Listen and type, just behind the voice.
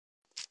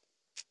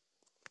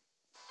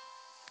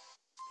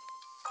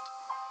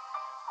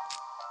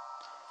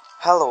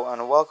Hello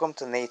and welcome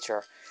to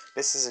Nature.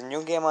 This is a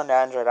new game on the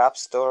Android App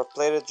Store.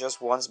 Played it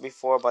just once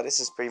before, but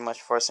this is pretty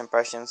much first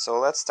impression, so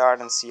let's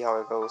start and see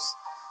how it goes.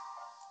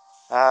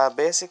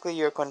 Basically,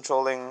 you're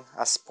controlling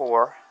a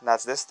spore,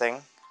 that's this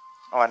thing.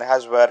 Oh, and it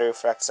has weather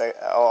effects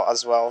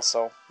as well,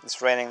 so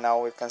it's raining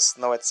now, it can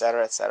snow,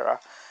 etc. etc.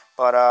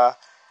 But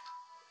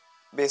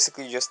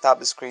basically, you just tap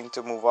the screen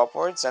to move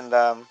upwards and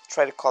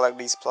try to collect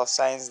these plus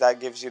signs. That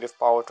gives you the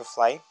power to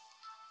fly.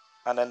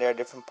 And then there are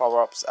different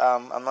power-ups.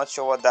 I'm not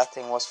sure what that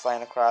thing was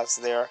flying across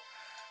there.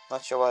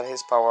 Not sure what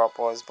his power up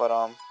was, but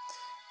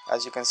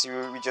as you can see,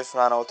 we just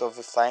ran out of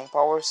the flying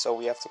power, so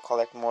we have to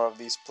collect more of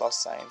these plus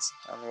signs,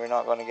 and we're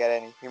not gonna get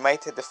any. We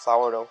might hit the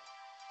flower though.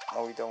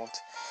 No, we don't.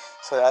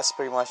 So that's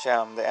pretty much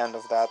the end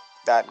of that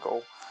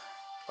goal.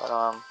 But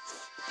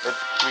it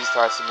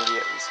restarts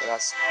immediately, so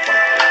that's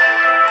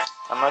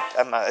quite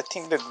cool. I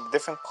think the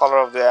different color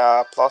of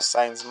the plus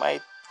signs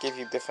might give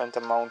you different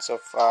amounts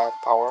of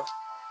power.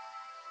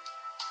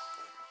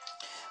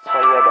 So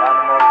yeah, the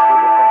animals do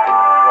different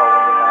things as well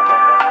when they land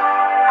on them.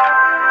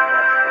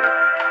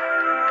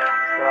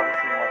 Still haven't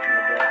seen much in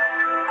the game.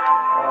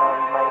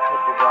 We might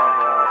hit the ground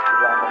here unless we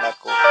land on that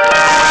goal.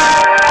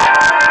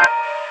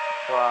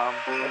 So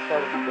let's try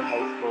to beat the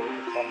high score,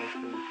 which is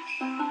 73.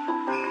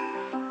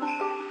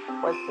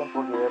 Quite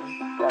simple game.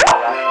 Yeah,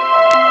 relaxing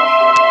kind of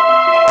stuff.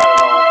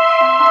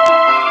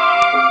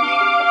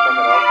 Check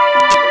it out.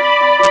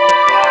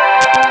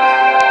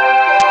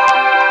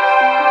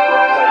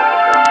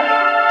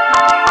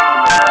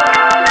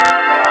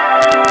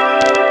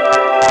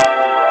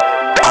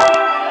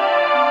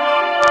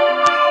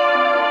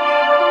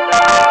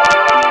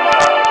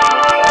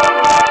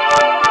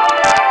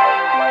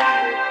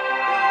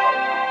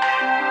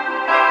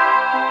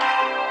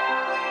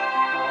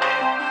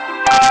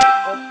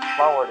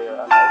 Flower there,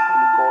 and I think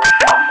the goal is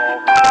to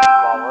evolve into a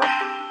flower.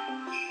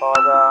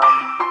 But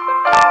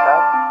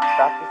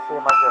that's the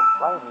same as your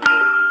flying meter.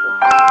 So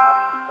do you have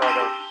to sort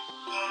of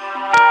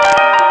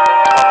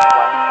stop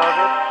flying for a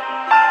bit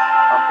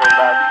until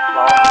that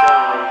flower meter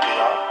raises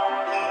up?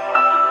 I'm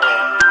not sure.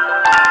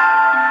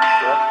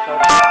 So let's try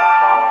to find the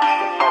flower.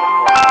 Let's try to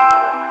collect the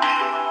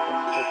meter.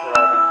 Let's take it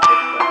right in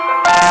this thing.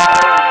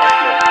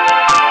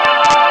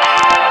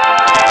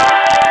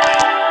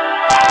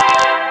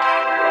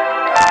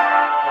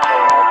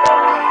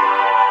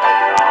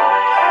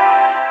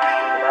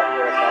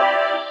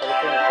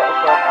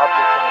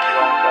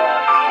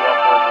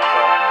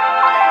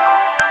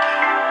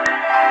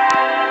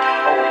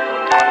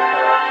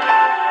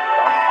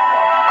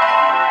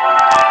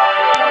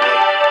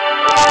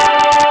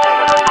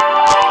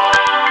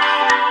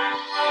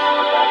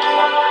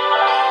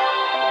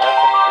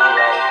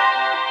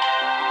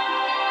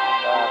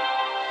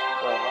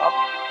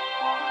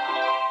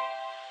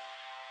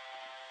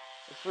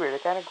 It's weird,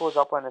 it kind of goes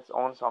up on its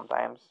own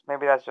sometimes.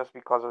 Maybe that's just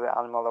because of the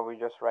animal that we're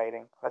just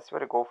riding. Let's see what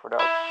the gopher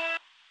does.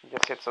 It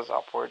just hits us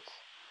upwards.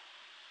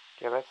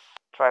 Okay, let's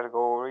try to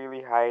go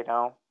really high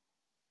now.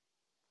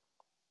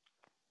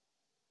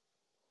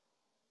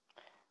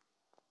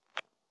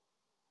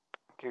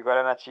 Okay, we got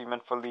an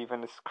achievement for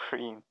leaving the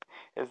screen.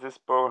 Is this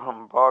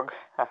program bug?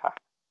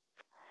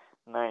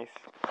 Nice.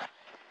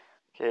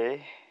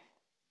 Okay.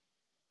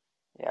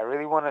 Yeah, I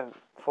really want to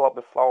pull up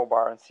the flower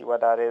bar and see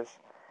what that is.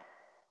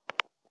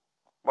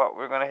 But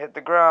we're gonna hit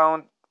the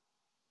ground.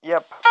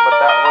 Yep, but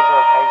that was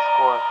our high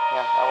score.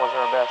 Yeah, that was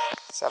our best.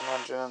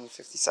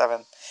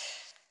 757.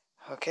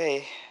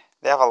 Okay,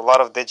 they have a lot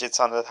of digits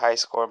on the high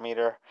score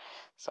meter,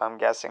 so I'm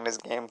guessing this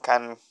game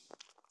can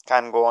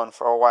go on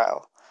for a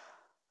while.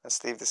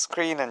 Let's leave the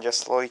screen and just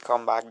slowly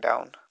come back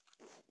down.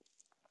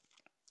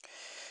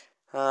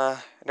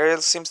 There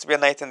seems to be a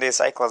night and day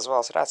cycle as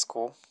well, so that's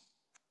cool.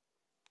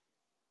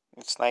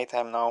 It's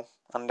nighttime now,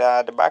 and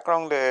the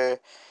background, the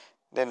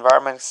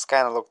environments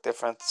kind of look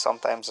different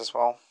sometimes as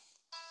well.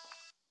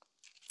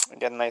 We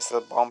get a nice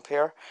little bump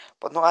here,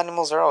 but no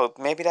animals are out.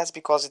 Maybe that's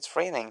because it's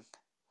raining.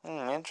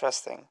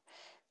 Interesting.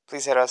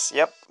 Please hit us.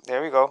 Yep,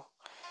 there we go.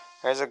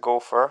 There's a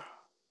gopher.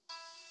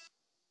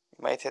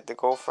 We might hit the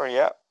gopher.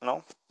 Yeah,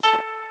 no.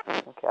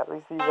 Okay, at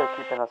least these are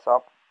keeping us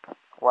up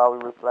while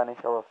we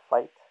replenish our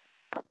flight.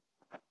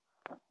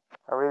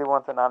 I really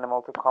want an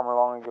animal to come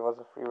along and give us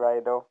a free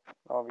ride though.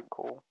 That would be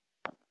cool.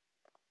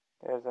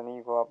 There's an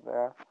eagle up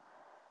there.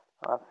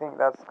 I think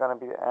that's gonna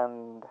be the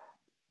end.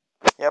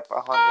 Yep,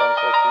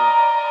 113.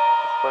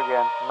 Let's go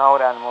again. Now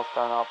the animals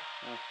turn up.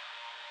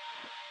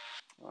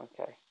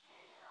 Okay.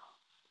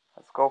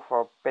 Let's go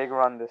for a big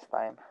run this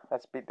time.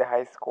 Let's beat the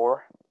high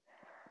score.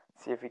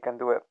 See if we can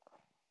do it.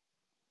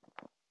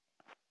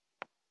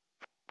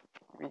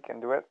 We can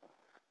do it.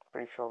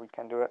 Pretty sure we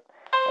can do it.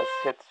 Let's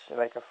hit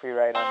like a free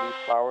ride on these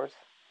flowers.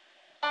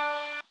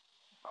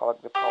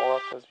 Collect the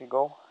power-ups as we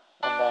go.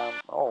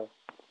 And oh.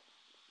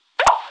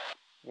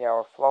 Yeah,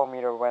 our flow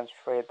meter went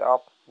straight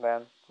up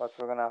then, but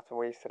we're gonna have to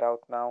waste it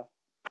out now.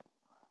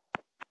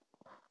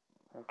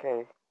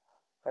 Okay.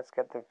 Let's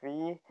get the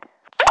V.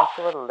 I'm not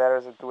sure what the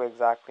letters do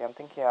exactly. I'm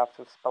thinking you have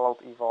to spell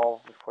out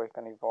evolve before you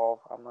can evolve.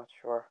 I'm not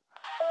sure.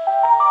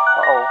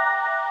 Uh-oh.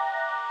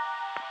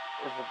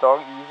 is the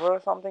dog evil or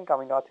something? Can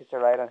we not hitch a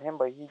ride on him?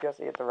 But he just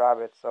ate the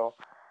rabbit, so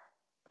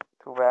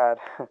too bad.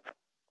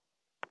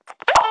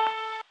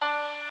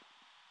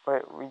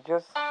 Wait, we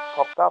just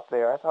popped up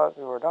there. I thought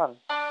we were done.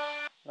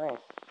 Nice.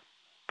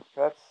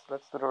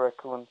 Let's do the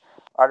raccoon.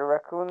 Are the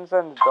raccoons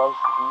and the dogs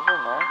evil?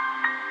 No.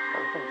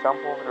 Or we can jump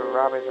over the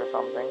rabbit or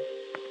something.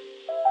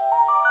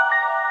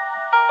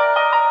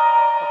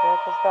 What the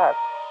heck was that?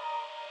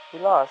 We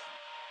lost.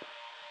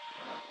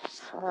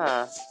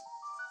 Huh.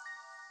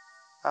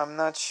 I'm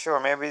not sure.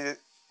 Maybe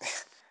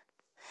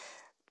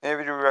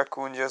the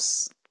raccoon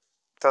just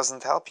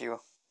doesn't help you.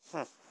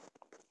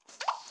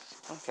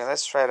 Okay,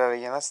 let's try that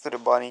again. Let's do the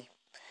bunny.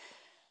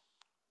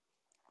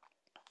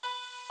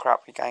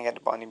 Crap, we can't get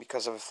the bunny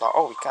because of the flower.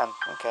 Oh, we can.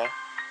 Okay.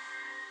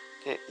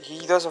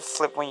 He does a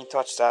flip when you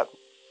touch that.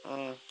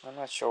 I'm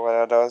not sure what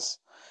that does.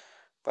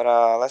 But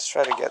let's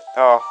try to get...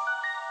 Oh,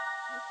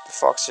 the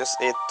fox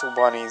just ate 2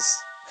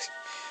 bunnies.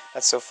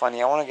 That's so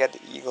funny. I want to get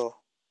the eagle.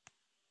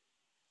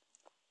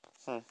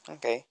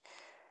 Okay.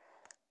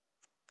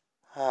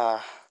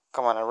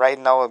 Come on. Right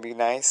now would be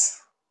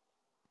nice.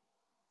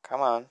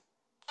 Come on.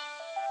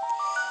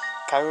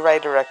 Can we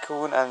ride the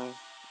raccoon and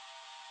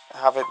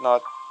have it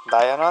not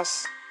die on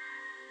us?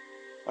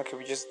 Okay,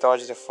 we just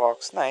dodged the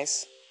fox.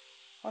 Nice.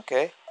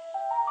 Okay.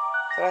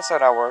 So that's how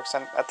that works.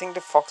 And I think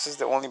the fox is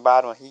the only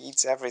bad one. He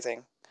eats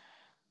everything.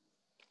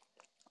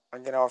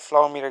 Again, our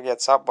flower meter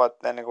gets up,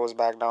 but then it goes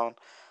back down.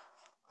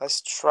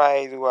 Let's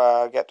try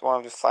to get one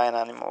of the flying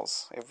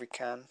animals, if we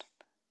can.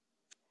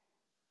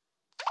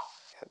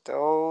 Get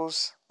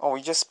those. Oh,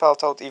 we just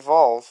spelled out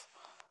evolve.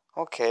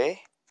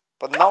 Okay.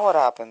 But now what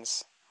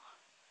happens?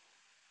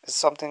 Is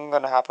something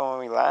gonna happen when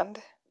we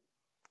land?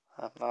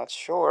 I'm not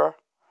sure.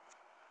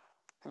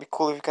 It'd be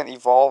cool if we can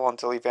evolve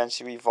until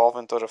eventually we evolve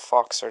into the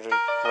fox or the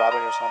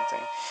rabbit or something.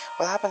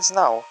 What happens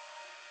now?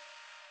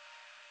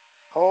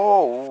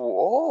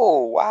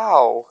 Oh,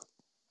 wow.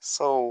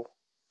 So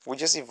we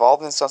just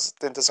evolved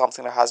into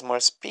something that has more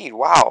speed.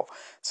 Wow.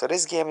 So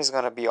this game is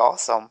gonna be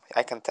awesome.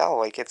 I can tell.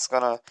 Like it's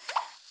gonna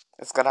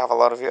have a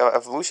lot of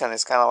evolution.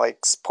 It's kind of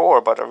like Spore,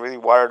 but a really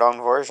watered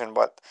down version.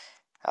 But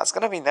that's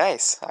gonna be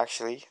nice.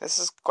 Actually, this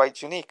is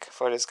quite unique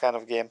for this kind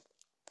of game.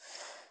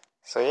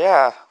 So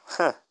yeah,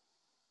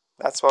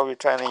 that's why we're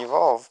trying to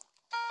evolve.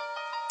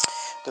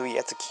 Do we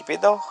get to keep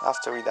it though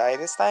after we die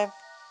this time?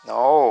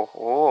 No.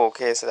 Oh,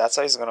 okay. So that's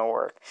how it's gonna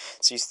work.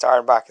 So you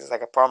start back. It's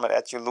like a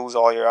permadeath. You lose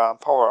all your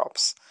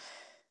power-ups.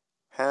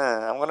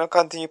 I'm gonna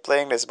continue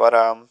playing this, but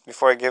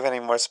before I give any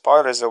more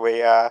spoilers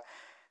away,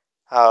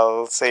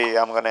 I'll say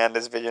I'm gonna end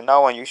this video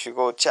now, and you should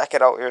go check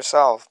it out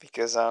yourself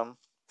because it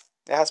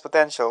has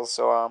potential.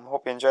 So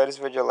hope you enjoyed this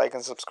video. Like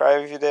and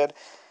subscribe if you did,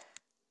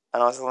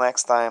 and until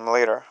next time,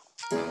 later.